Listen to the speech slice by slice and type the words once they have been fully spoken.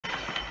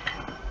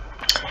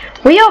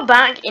We are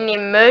back in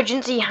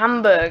Emergency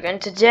Hamburg, and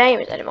today,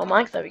 let's edit my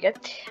mic, there we go.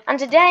 And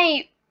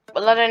today,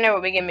 well, I don't know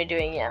what we're going to be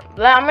doing yet.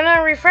 I'm going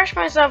to refresh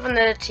myself in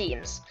the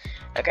teams.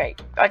 Okay,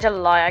 I tell a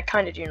lie, I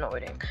kind of do know what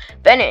we're doing.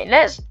 But anyway,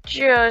 let's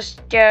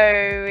just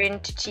go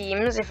into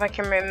teams, if I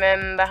can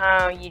remember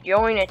how you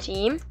join a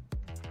team.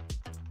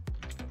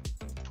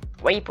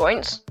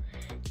 Waypoints.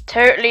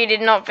 Totally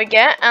did not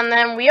forget. And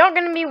then we are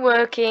going to be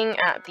working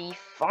at the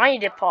fire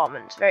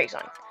department. Very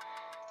exciting.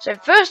 So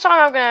first time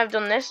I'm going to have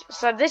done this,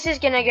 so this is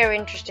going to go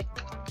interesting.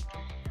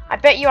 I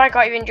bet you I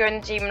can't even join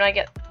the team when I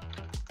get...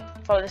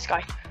 Follow this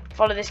guy.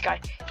 Follow this guy.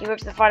 He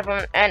works at the fire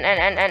department.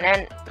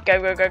 And.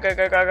 Go, go, go, go,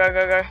 go, go, go,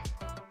 go, go.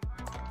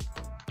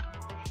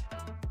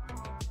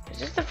 Is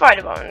this the fire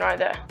department right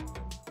there?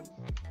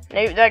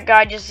 Nope, that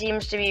guy just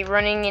seems to be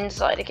running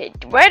inside. Okay,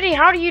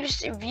 how do you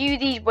just view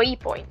these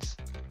waypoints?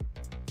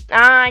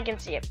 Ah, I can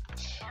see it.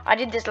 I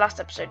did this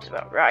last episode as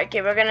well. Right,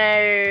 okay, we're gonna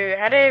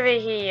head over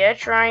here,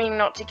 trying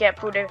not to get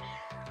pulled over.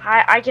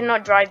 I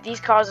cannot drive.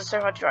 These cars are so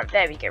hard to drive.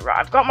 There we go. Right,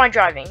 I've got my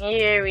driving.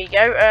 Here we go.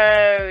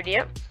 Oh,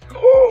 dear.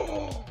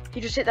 Oh, he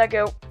just hit that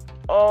girl.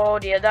 Oh,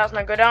 dear, that's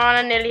not good. Oh, and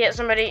I nearly hit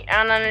somebody.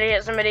 And I nearly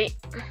hit somebody.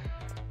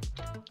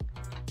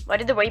 Where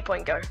did the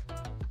waypoint go?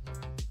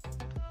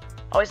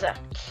 Oh, it's there.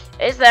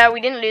 It's there.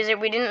 We didn't lose it.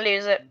 We didn't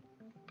lose it.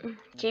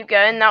 Keep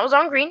going. That was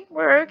on green.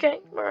 We're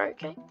okay. We're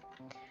okay.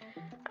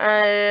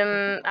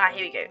 Here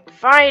we go.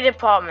 Fire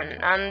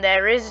department, and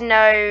there is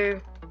no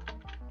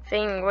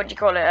thing, what do you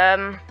call it?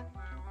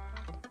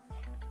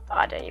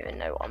 I don't even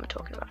know what I'm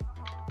talking about.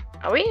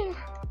 Are we?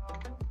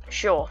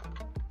 Sure.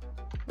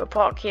 We'll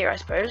park here, I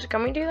suppose.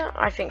 Can we do that?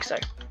 I think so.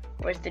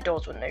 Whereas the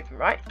doors wouldn't open,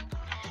 right?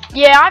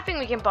 Yeah, I think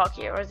we can park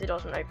here, whereas the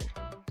doors wouldn't open.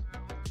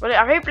 Well,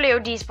 hopefully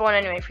it'll despawn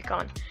anyway if we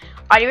can't.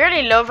 I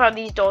really love how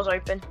these doors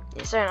open.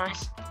 It's so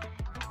nice.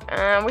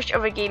 Which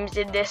other games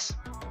did this?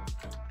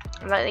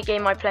 Like the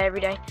game I play every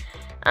day.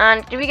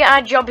 And do we get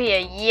our job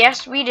here?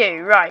 Yes, we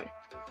do. Right.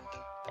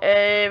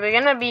 We're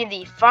gonna be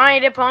the fire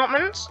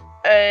department.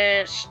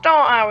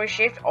 Start our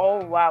shift.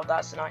 Oh wow,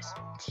 that's nice.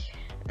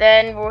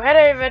 Then we'll head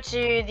over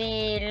to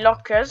the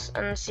lockers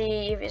and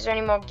see if there's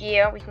any more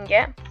gear we can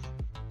get.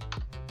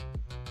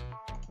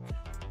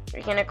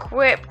 We can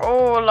equip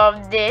all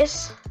of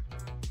this.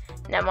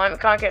 Never mind, we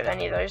can't equip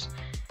any of those.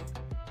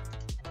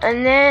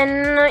 And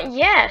then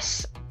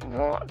yes,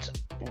 what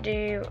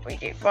do we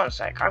do? One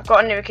sec, I've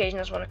got a notification,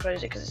 I just want to close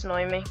it because it's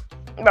annoying me.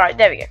 Right,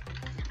 there we go.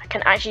 I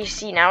can actually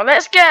see now.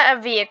 Let's get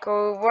a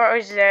vehicle. What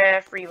is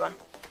the free one?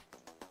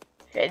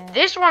 Okay,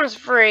 this one's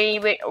free.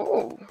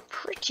 Oh,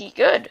 pretty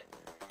good.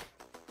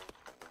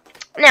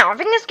 Now, I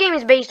think this game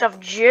is based off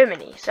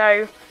Germany,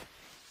 so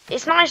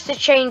it's nice to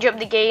change up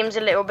the games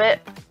a little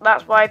bit.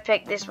 That's why I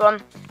picked this one.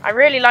 I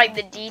really like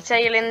the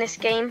detail in this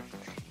game.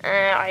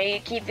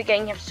 I keep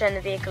forgetting you have to turn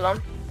the vehicle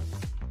on.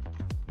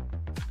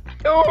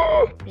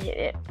 Oh, hit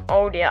it.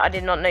 Oh dear, I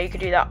did not know you could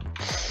do that.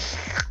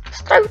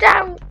 Slow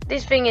down.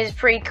 This thing is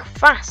pretty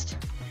fast.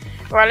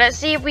 Right, let's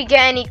see if we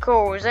get any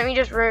calls. Let me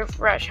just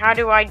refresh. How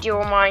do I do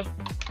all my...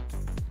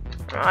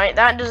 Right,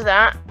 that does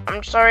that.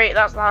 I'm sorry,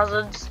 that's the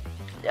hazards.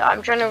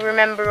 I'm trying to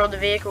remember all the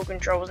vehicle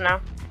controls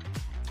now.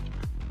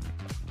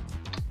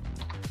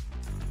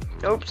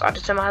 Oops, I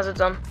just turned my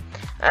hazards on.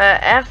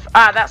 F.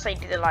 Ah, that's how you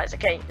do the lights.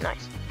 Okay,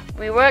 nice.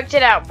 We worked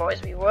it out,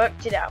 boys. We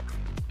worked it out.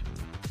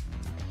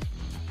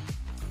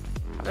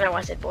 I don't know why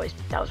I said boys.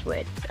 That was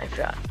weird. I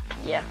forgot.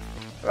 Yeah.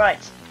 Right.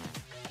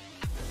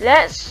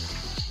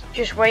 Let's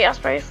just wait, I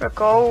suppose, for a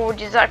call. What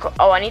is that call?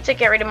 Oh, I need to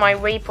get rid of my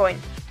waypoint.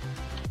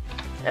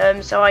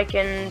 So I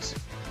can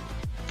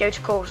go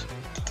to calls.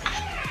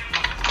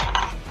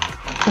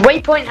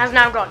 Waypoint has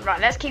now gone.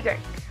 Right, let's keep going.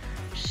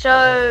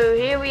 So,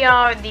 here we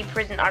are at the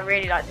prison. I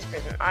really like this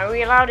prison. Are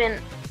we allowed in?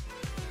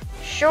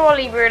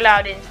 Surely we're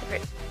allowed into the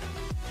prison.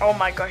 Oh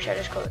my gosh, I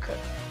just called it cook.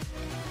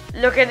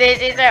 Look at this,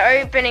 it's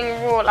an opening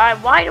rule.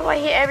 Why do I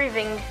hit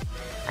everything?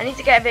 I need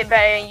to get a bit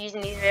better at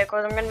using these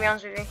vehicles, I'm going to be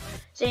honest with you.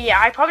 So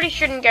yeah, I probably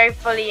shouldn't go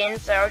fully in,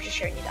 so I'll just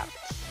show you that.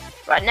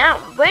 Right now,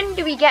 when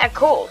do we get a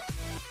call?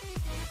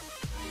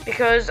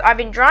 Because I've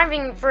been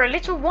driving for a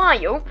little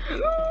while.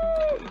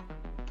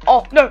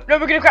 Oh, no, we're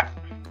going to crash.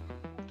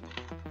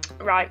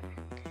 Right.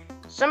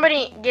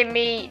 Somebody give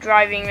me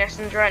driving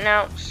lessons right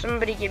now.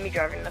 Somebody give me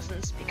driving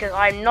lessons, because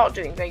I'm not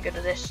doing very good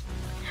at this.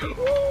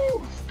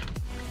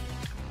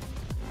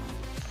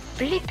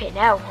 Flipping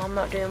hell, I'm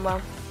not doing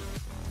well.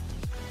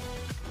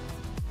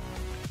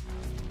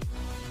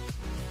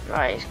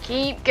 Right,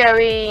 keep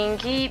going,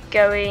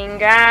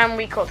 and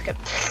we caught the cab.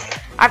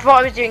 I thought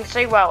I was doing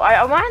so well.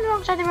 Am I on the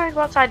wrong side of the road?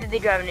 What side did they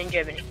drive in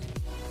Germany?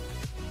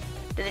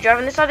 Did they drive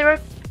on this side of the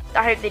road?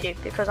 I hope they do,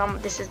 because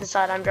this is the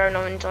side I'm driving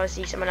on until I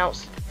see someone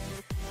else.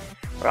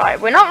 Right,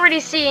 we're not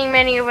really seeing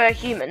many of our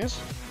humans.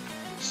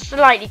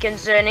 Slightly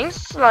concerning.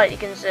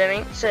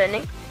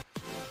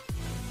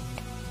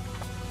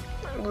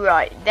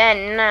 Right,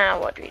 then now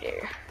what do we do?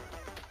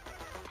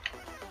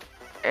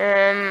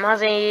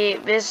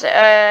 This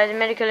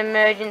medical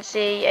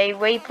emergency, a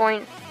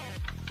waypoint.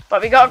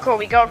 But we got a call,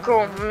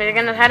 We're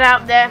gonna head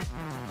out there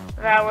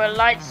with our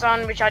lights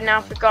on, which I now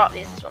forgot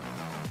this one.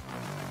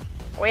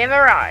 We have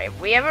arrived.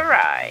 We have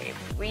arrived.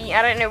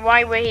 I don't know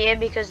why we're here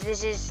because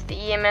this is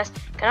the EMS.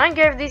 Can I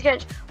go over these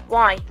codes?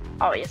 Why?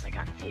 Oh, yes, I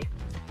can. Phew.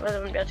 I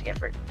wouldn't be able to get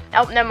through.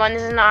 Oh, never mind.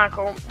 This is not our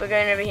call. We're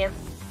going over here.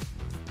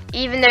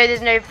 Even though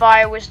there's no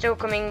fire, we're still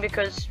coming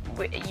because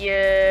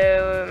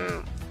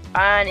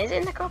and is it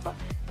in the copper?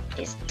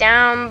 It's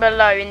down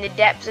below in the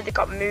depths of the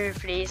copper. Move,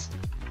 please.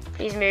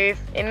 Please move.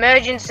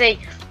 Emergency.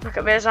 Look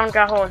at this on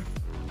horn.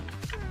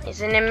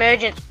 It's an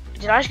emergency.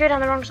 Did I just go down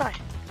the wrong side?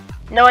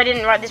 No, I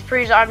didn't. Right, this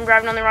proves that I'm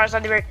driving on the right side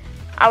of the road.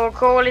 Our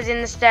call is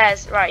in the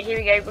stairs. Right, here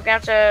we go. We're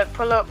going to have to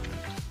pull up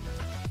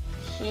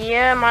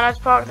here. Am I allowed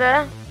to park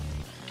there?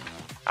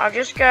 I'll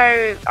just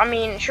go. I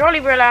mean, surely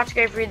we're allowed to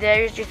go through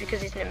those just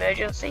because it's an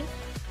emergency.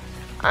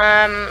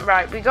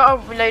 Right, we got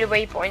a load of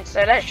waypoints.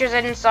 So let's just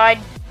head inside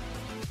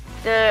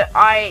the.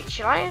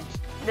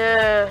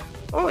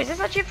 Oh, is this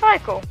actually a fire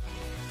call?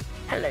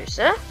 Hello,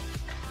 sir.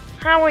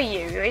 How are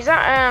you? Is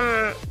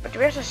that, do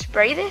we have to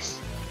spray this?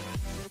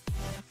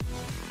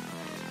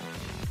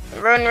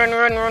 Run, run,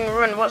 run, run,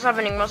 run. What's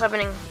happening? What's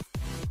happening?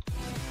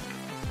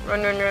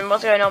 Run, run, run.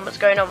 What's going on? What's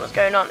going on? What's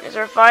going on? Is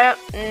there a fire?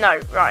 No.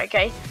 Right,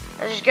 okay.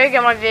 Let's just go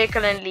get my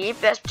vehicle and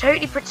leave. Let's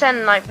totally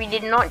pretend like we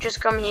did not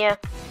just come here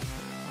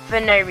for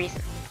no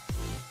reason.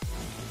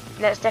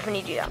 Let's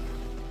definitely do that.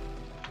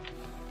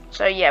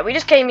 So, yeah, we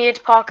just came here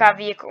to park our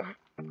vehicle.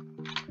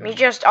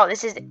 Oh,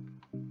 this is it.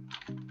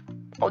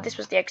 Oh, this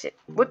was the exit.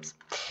 Whoops.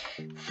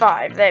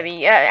 5. There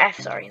we go. F,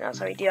 sorry. That's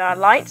how we do our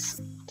lights.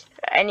 If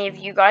any of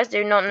you guys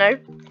do not know,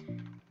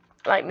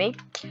 like me,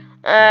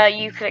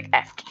 you click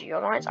F to do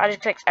your lights. I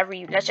just clicked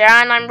every.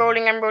 And I'm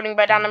rolling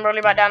back down. I'm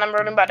rolling back down. I'm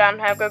rolling back down.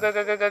 Go, go,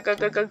 go, go, go, go,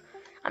 go, go.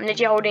 I'm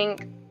literally holding.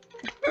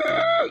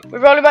 We're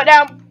rolling back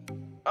down.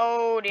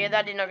 Oh dear,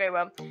 that did not go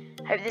well.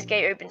 Hope this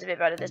gate opens a bit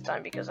better this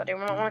time because I don't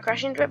want to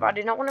crash into it, but I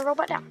do not want to roll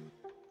back down.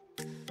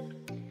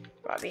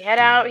 Right, we head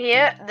out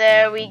here.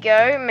 There we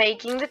go.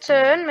 Making the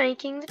turn.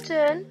 Making the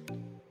turn.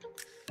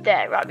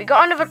 There, right. We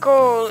got another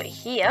call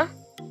here.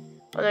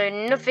 Although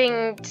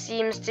nothing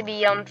seems to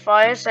be on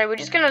fire. So we're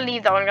just going to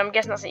leave that one. I'm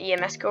guessing that's an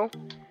EMS call.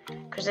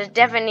 Because there's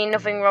definitely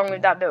nothing wrong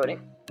with that building.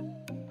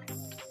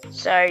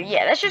 So,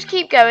 yeah. Let's just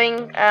keep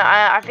going.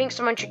 I think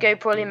someone should go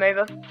pull him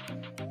over.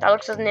 That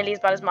looks nearly as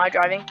bad as my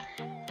driving.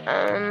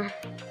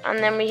 And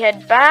then we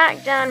head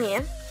back down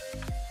here.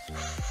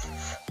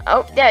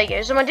 Oh, there you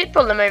go. Someone did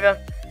pull them over.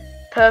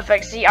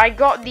 Perfect. See, I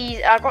got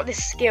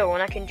this skill,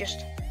 and I can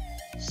just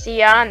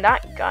see, and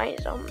that guy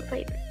is on the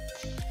pavement.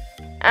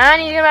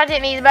 And he's about to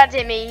hit me. He's about to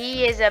hit me.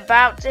 He is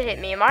about to hit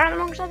me. Am I on the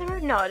wrong side of the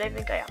road? No, I don't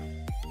think I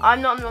am.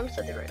 I'm not on the wrong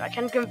side of the road. I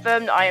can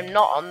confirm that I am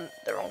not on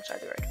the wrong side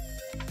of the road.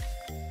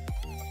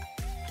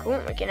 Cool.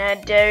 We can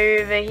head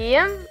over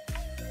here.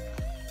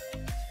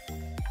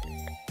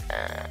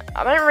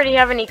 I don't really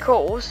have any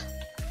calls,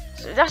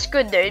 so that's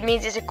good though. It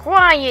means it's a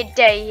quiet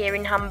day here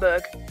in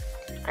Hamburg.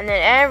 And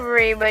then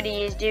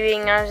everybody is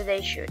doing as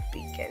they should.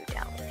 We go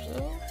down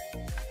here.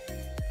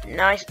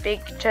 Nice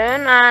big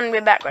turn, and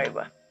we're back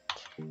over.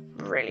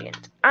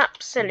 Brilliant.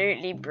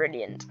 Absolutely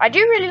brilliant. I do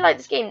really like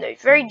this game, though.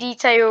 It's very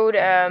detailed.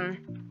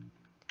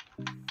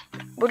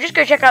 We'll just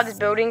go check out this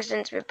building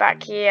since we're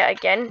back here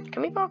again.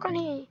 Can we park on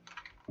here?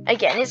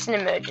 Again, it's an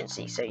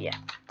emergency, so yeah.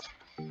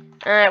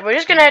 We're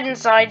just going to head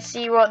inside,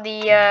 see what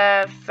the,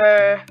 I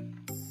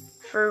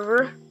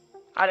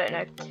don't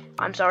know.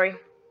 I'm sorry.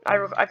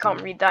 I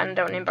can't read that and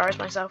don't embarrass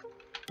myself.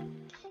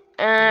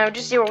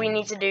 Just see what we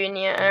need to do in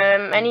here.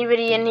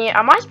 Anybody in here?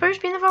 Am I supposed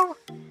to be in the vault?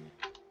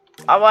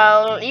 Oh,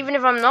 well, even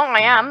if I'm not, I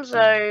am,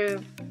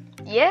 so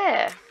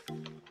yeah.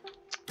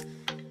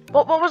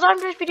 What was I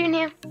supposed to be doing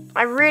here?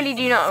 I really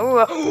do not.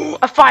 Ooh,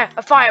 a fire,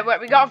 a fire.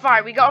 We got a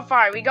fire, we got a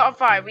fire, we got a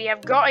fire. We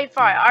have got a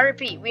fire. I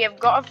repeat, we have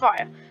got a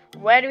fire.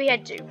 Where do we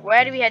head to?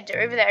 Where do we head to?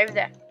 Over there, over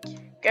there.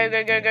 Go,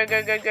 go, go, go,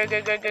 go, go, go,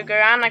 go, go, go, go.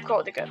 And I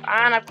caught the go.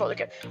 And I've caught the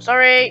go.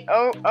 Sorry.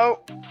 Oh.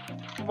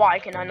 Why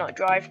can I not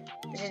drive?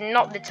 This is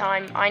not the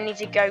time. I need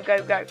to go,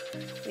 go, go.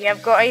 We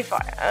have got a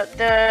fire at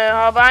the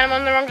harbour. I'm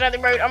on the wrong side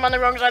of the road. I'm on the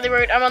wrong side of the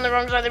road. I'm on the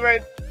wrong side of the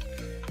road.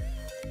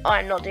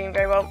 I'm not doing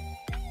very well.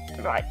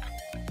 Right.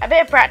 A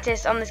bit of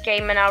practice on this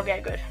game and I'll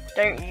get good.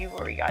 Don't you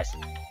worry, guys.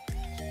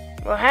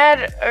 We'll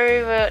head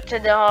over to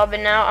the harbour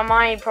now. Am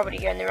I probably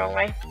going the wrong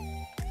way?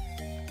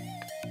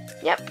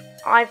 Yep.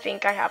 I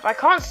think I have. I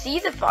can't see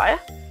the fire.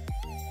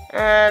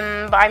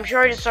 But I'm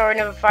sure I just saw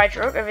another fire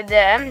truck over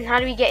there. How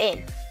do we get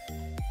in?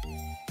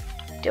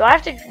 Do I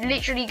have to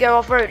literally go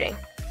off-roading?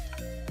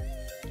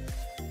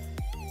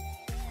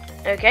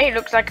 Okay,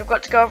 looks like I've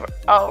got to go off.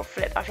 Oh,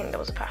 flip. I think there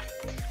was a path.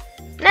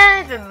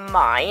 Never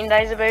mind,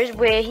 I suppose.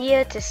 We're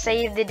here to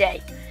save the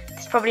day.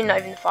 It's probably not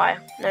even the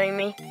fire, knowing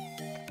me.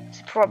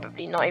 It's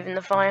probably not even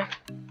the fire.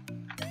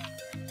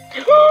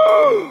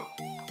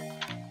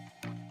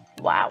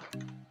 Wow.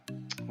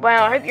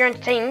 Well, I hope you're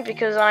entertained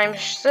because I'm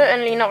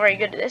certainly not very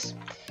good at this.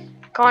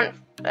 Can't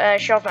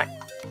show off my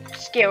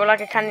skill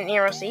like I can in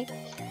ERC.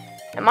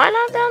 Am I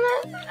allowed down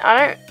there?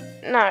 I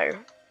don't know.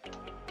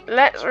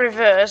 Let's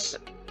reverse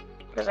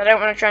because I don't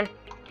want to try and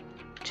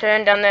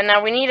turn down there.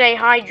 Now we need a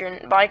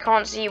hydrant, but I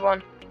can't see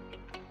one.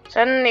 So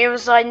head on the other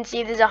side and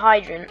see if there's a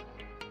hydrant.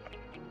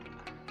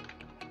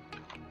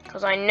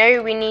 Because I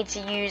know we need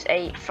to use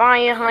a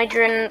fire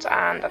hydrant,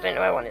 and I don't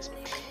know where one is.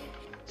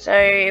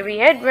 So we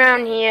head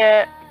round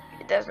here.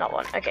 There's not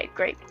one. Okay,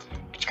 great.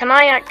 Can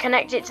I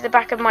connect it to the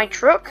back of my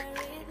truck?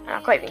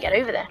 I can't even get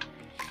over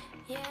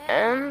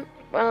there.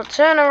 We'll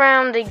turn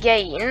around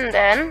again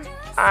then,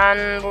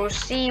 and we'll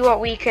see what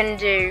we can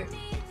do.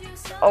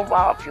 Oh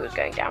wow, fuel's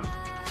going down.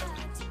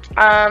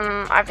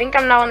 I think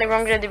I'm now on the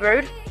wrong side of the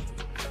road.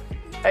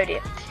 Oh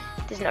dear,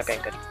 this is not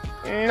going good.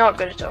 Not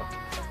good at all.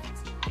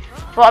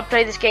 Thought I'd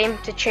play this game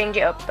to change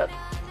it up, but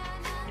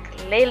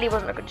clearly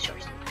wasn't a good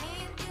choice.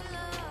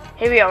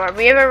 Here we are.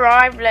 We have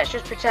arrived. Let's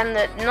just pretend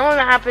that none of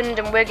that happened,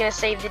 and we're gonna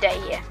save the day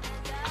here.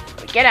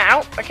 We get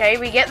out. Okay,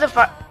 we get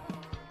the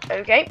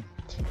okay,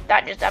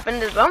 that just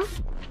happened as well.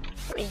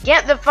 We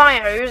get the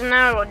fire hose.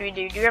 Now what do we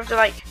do? Do you have to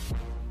like?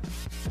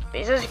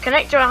 It says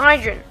connect to a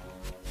hydrant,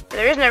 but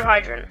there is no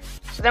hydrant.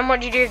 So then what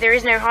do you do if there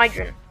is no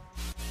hydrant?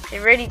 They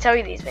really tell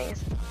you these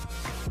things.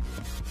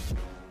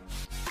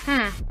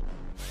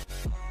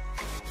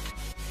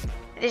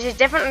 This is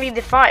definitely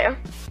the fire.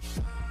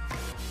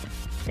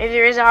 Maybe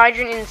there is a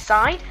hydrant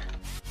inside?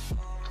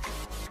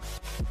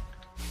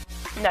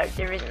 No,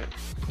 there isn't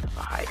a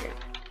hydrant.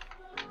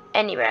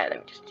 Anyway, let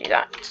me just do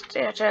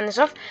that. Turn this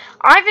off.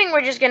 I think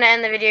we're just going to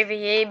end the video over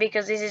here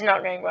because this is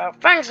not going well.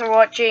 Thanks for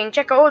watching.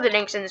 Check out all the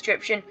links in the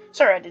description.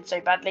 Sorry I did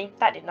so badly.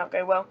 That did not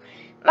go well.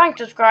 Like,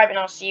 subscribe, and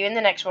I'll see you in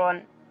the next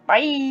one.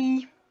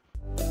 Bye!